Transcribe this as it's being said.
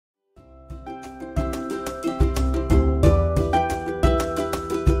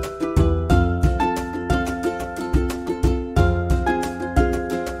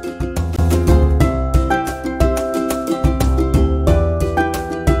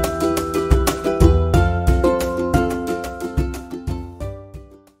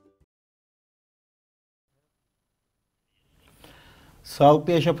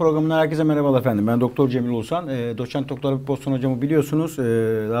Sağlıklı Yaşa programından herkese merhabalar efendim. Ben Doktor Cemil Ulusan. Doç.Dr.Habib Bostan hocamı biliyorsunuz.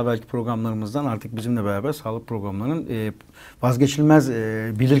 Daha belki programlarımızdan artık bizimle beraber sağlık programlarının vazgeçilmez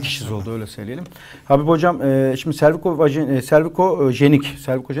bilirkişisi oldu, öyle söyleyelim. Habib hocam şimdi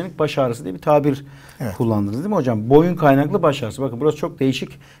servikojenik baş ağrısı diye bir tabir kullandınız değil mi hocam? Boyun kaynaklı baş ağrısı. Bakın burası çok değişik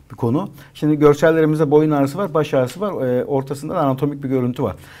bir konu. Şimdi görsellerimizde boyun ağrısı var, baş ağrısı var. Ortasında da anatomik bir görüntü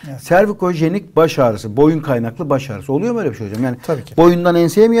var. Evet. Servikojenik baş ağrısı, boyun kaynaklı baş ağrısı. Oluyor mu öyle bir şey hocam? Yani tabii ki. Boyundan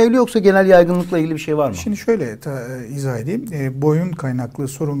enseye mi yayılıyor yoksa genel yaygınlıkla ilgili bir şey var mı? Şimdi şöyle izah edeyim. Boyun kaynaklı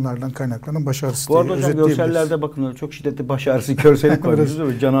sorunlardan kaynaklanan baş ağrısı. Bu arada hocam görsellerde bakın çok şiddetli baş ağrısı görseli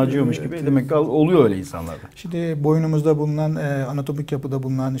koymuşuz. Can acıyormuş gibi. Demek ki oluyor öyle insanlarda. Şimdi boynumuzda bulunan anatomik yapıda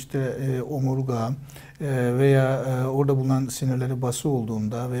bulunan işte omurga veya orada bulunan sinirleri bası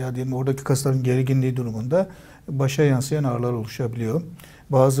olduğunda veya diyelim oradaki kasların gerginliği durumunda başa yansıyan ağrılar oluşabiliyor.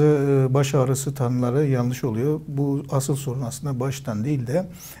 Bazı baş ağrısı tanıları yanlış oluyor. Bu asıl sorun aslında baştan değil de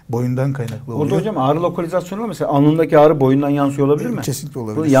boyundan kaynaklı oluyor. Orada hocam ağrı lokalizasyonu mesela alnındaki ağrı boyundan yansıyor olabilir mi? Kesinlikle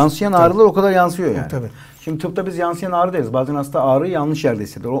olabilir. Bu yansıyan ağrılar o kadar yansıyor yani. Tabii. Şimdi tıpta biz yansıyan ağrı deriz. Bazen hasta ağrıyı yanlış yerde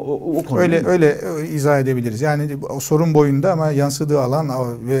hissediyor. O konu öyle izah edebiliriz. Yani sorun boyunda ama yansıdığı alan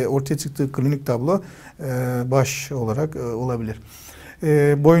ve ortaya çıktığı klinik tablo baş olarak olabilir.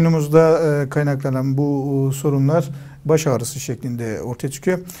 Boynumuzda kaynaklanan bu sorunlar baş ağrısı şeklinde ortaya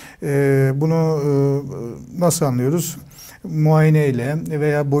çıkıyor. Bunu nasıl anlıyoruz? Muayene ile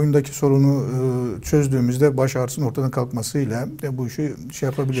veya boyundaki sorunu çözdüğümüzde baş ağrısının ortadan kalkmasıyla bu işi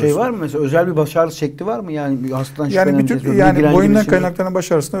yapabiliyoruz. Şey var mı mesela özel bir baş ağrısı şekli var mı yani hastadan yani boyundan kaynaklanan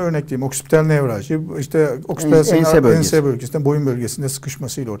baş ağrısına örnek diyeyim. Oksipital nevraji, işte oksipital ense bölgesinde, boyun bölgesinde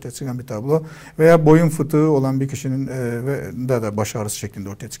sıkışmasıyla ortaya çıkan bir tablo veya boyun fıtığı olan bir kişinin da baş ağrısı şeklinde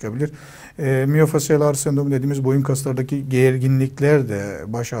ortaya çıkabilir. Miyofasyal ağrı sendromu dediğimiz boyun kaslardaki gerginlikler de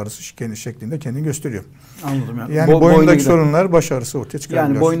baş ağrısı şeklinde kendini gösteriyor. Anladım yani. Yani boyundaki sorunlar baş ağrısı ortaya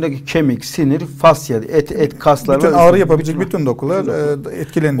çıkarabilir. Yani boyundaki kemik, sinir, fasya, et kaslar. Bütün ağrı yapabilecek bütün dokular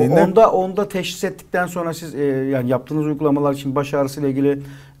etkilendiğinde. Onda teşhis ettikten sonra siz yani yaptığınız uygulamalar için baş ağrısı ile ilgili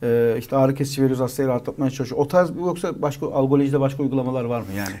işte ağrı kesici veriyoruz, hastayı rahatlatmaya çalışıyor. O tarz yoksa başka algolojide başka uygulamalar var mı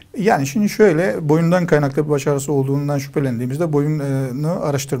yani? Yani şimdi şöyle boyundan kaynaklı bir baş ağrısı olduğundan şüphelendiğimizde boyunu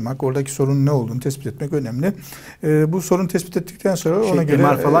araştırmak, oradaki sorunun ne olduğunu tespit etmek önemli. Bu sorunu tespit ettikten sonra ona göre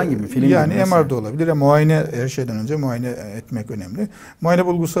MR falan gibi film yani MR da olabilir. Muayene her şeyden önce muayene etmek önemli. Muayene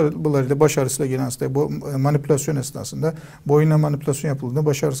bulgularıyla baş ağrısıyla gelen hastaya manipülasyon esnasında boyuna manipülasyon yapıldığında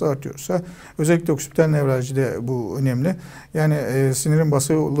baş ağrısı artıyorsa özellikle oksipital nevraljide bu önemli. Yani sinirin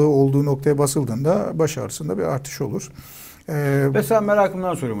basılı olduğu noktaya basıldığında baş ağrısında bir artış olur. Mesela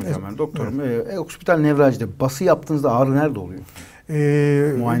merakımdan soruyorum hocam ben doktorum. Oksipital nevraljide bası yaptığınızda ağrı nerede oluyor?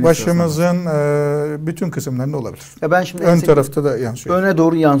 Başımızın bütün kısımlarında olabilir. Ya ben şimdi ön tarafta da yansıyor. Öne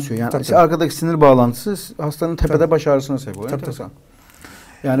doğru yansıyor. Yani tabii. Arkadaki sinir bağlantısı hastanın tepede baş ağrısına sebep oluyor.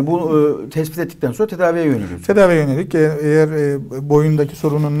 Yani bu tespit ettikten sonra tedaviye yöneliyoruz. Tedaviye yönelik eğer boyundaki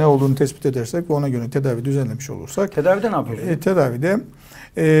sorunun ne olduğunu tespit edersek ve ona göre tedavi düzenlemiş olursak. Tedavide ne yapıyorsunuz? Tedavide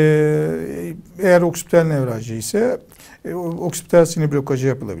eğer oksipital nevralji ise oksipital sinir blokajı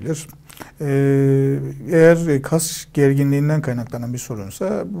yapılabilir. Eğer kas gerginliğinden kaynaklanan bir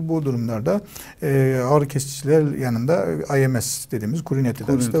sorunsa bu durumlarda ağrı kesiciler yanında IMS dediğimiz kurine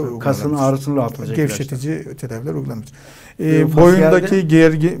tedavisi de uygulanır. Kasın ağrısını rahatlatacak. Gevşetici tedaviler uygulanır. Boyundaki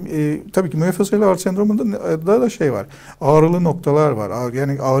tabii ki miyofasyal ağrı sendromunda da şey var. Ağrılı noktalar var.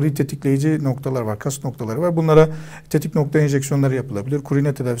 Yani ağrıyı tetikleyici noktalar var. Kas noktaları var. Bunlara tetik nokta enjeksiyonları yapılabilir.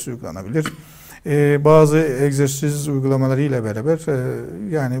 Kurine tedavisi uygulanabilir. Bazı egzersiz uygulamaları ile beraber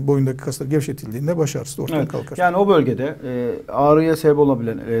yani boyundaki kaslar gevşetildiğinde baş ağrısı da ortadan kalkar. Yani o bölgede ağrıya sebep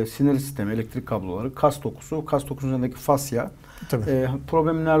olabilen sinir sistemi, elektrik kabloları, kas dokusu, kas dokusunun üzerindeki fasya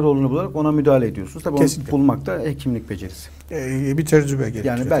problemin nerede olduğunu bularak ona müdahale ediyorsunuz. Tabii onu bulmak da hekimlik becerisi. Bir tecrübe gerekiyor.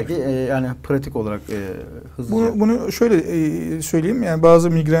 Yani belki yani pratik olarak hızlıca. Bunu şöyle söyleyeyim, yani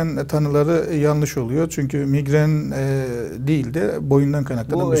bazı migren tanıları yanlış oluyor. Çünkü migren değil de boyundan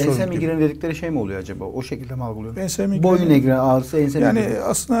kaynaklanan bir sorun. Bu ense migreni dedikleri şey mi oluyor acaba? O şekilde mi algılıyor? Ense migreni, boyun migreni ağrısı, ense migreni. Yani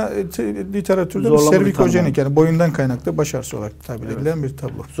aslında literatürde servikojenik yani boyundan kaynaklı baş ağrısı olarak tabir edilen bir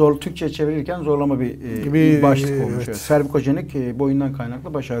tablo. Türkçe çevirirken zorlama bir başlık olmuş. Evet. Servikojenik boyundan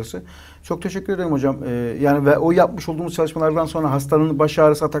kaynaklı baş ağrısı. Çok teşekkür ederim hocam. Yani ve o yapmış olduğumuz çalışmalardan sonra hastanın baş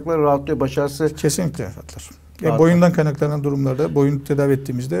ağrısı atakları rahatlıyor. Baş ağrısı kesinlikle rahatlar. Boyundan kaynaklanan durumlarda boyun tedavi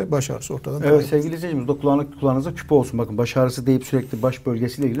ettiğimizde baş ağrısı ortadan kalkıyor. Evet sevgili izleyicimiz, kulağınıza küpe olsun. Bakın baş ağrısı deyip sürekli baş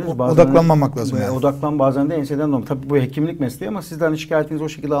bölgesiyle ilgili. Odaklanmamak lazım yani. Odaklan bazen de enseden dolayı. Tabii bu hekimlik mesleği ama sizden şikayetinizi o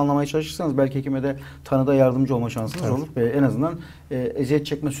şekilde anlamaya çalışırsanız belki hekime de tanıda yardımcı olma şansınız olur. Ve en azından eziyet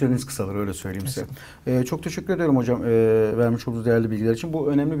çekme süreniz kısalır, öyle söyleyeyim size. Çok teşekkür ederim hocam vermiş olduğunuz değerli bilgiler için. Bu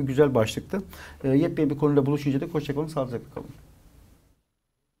önemli bir güzel başlıktı. Yepyeni bir konuyla buluşunca da hoşçakalın, sağlıcakla kalın.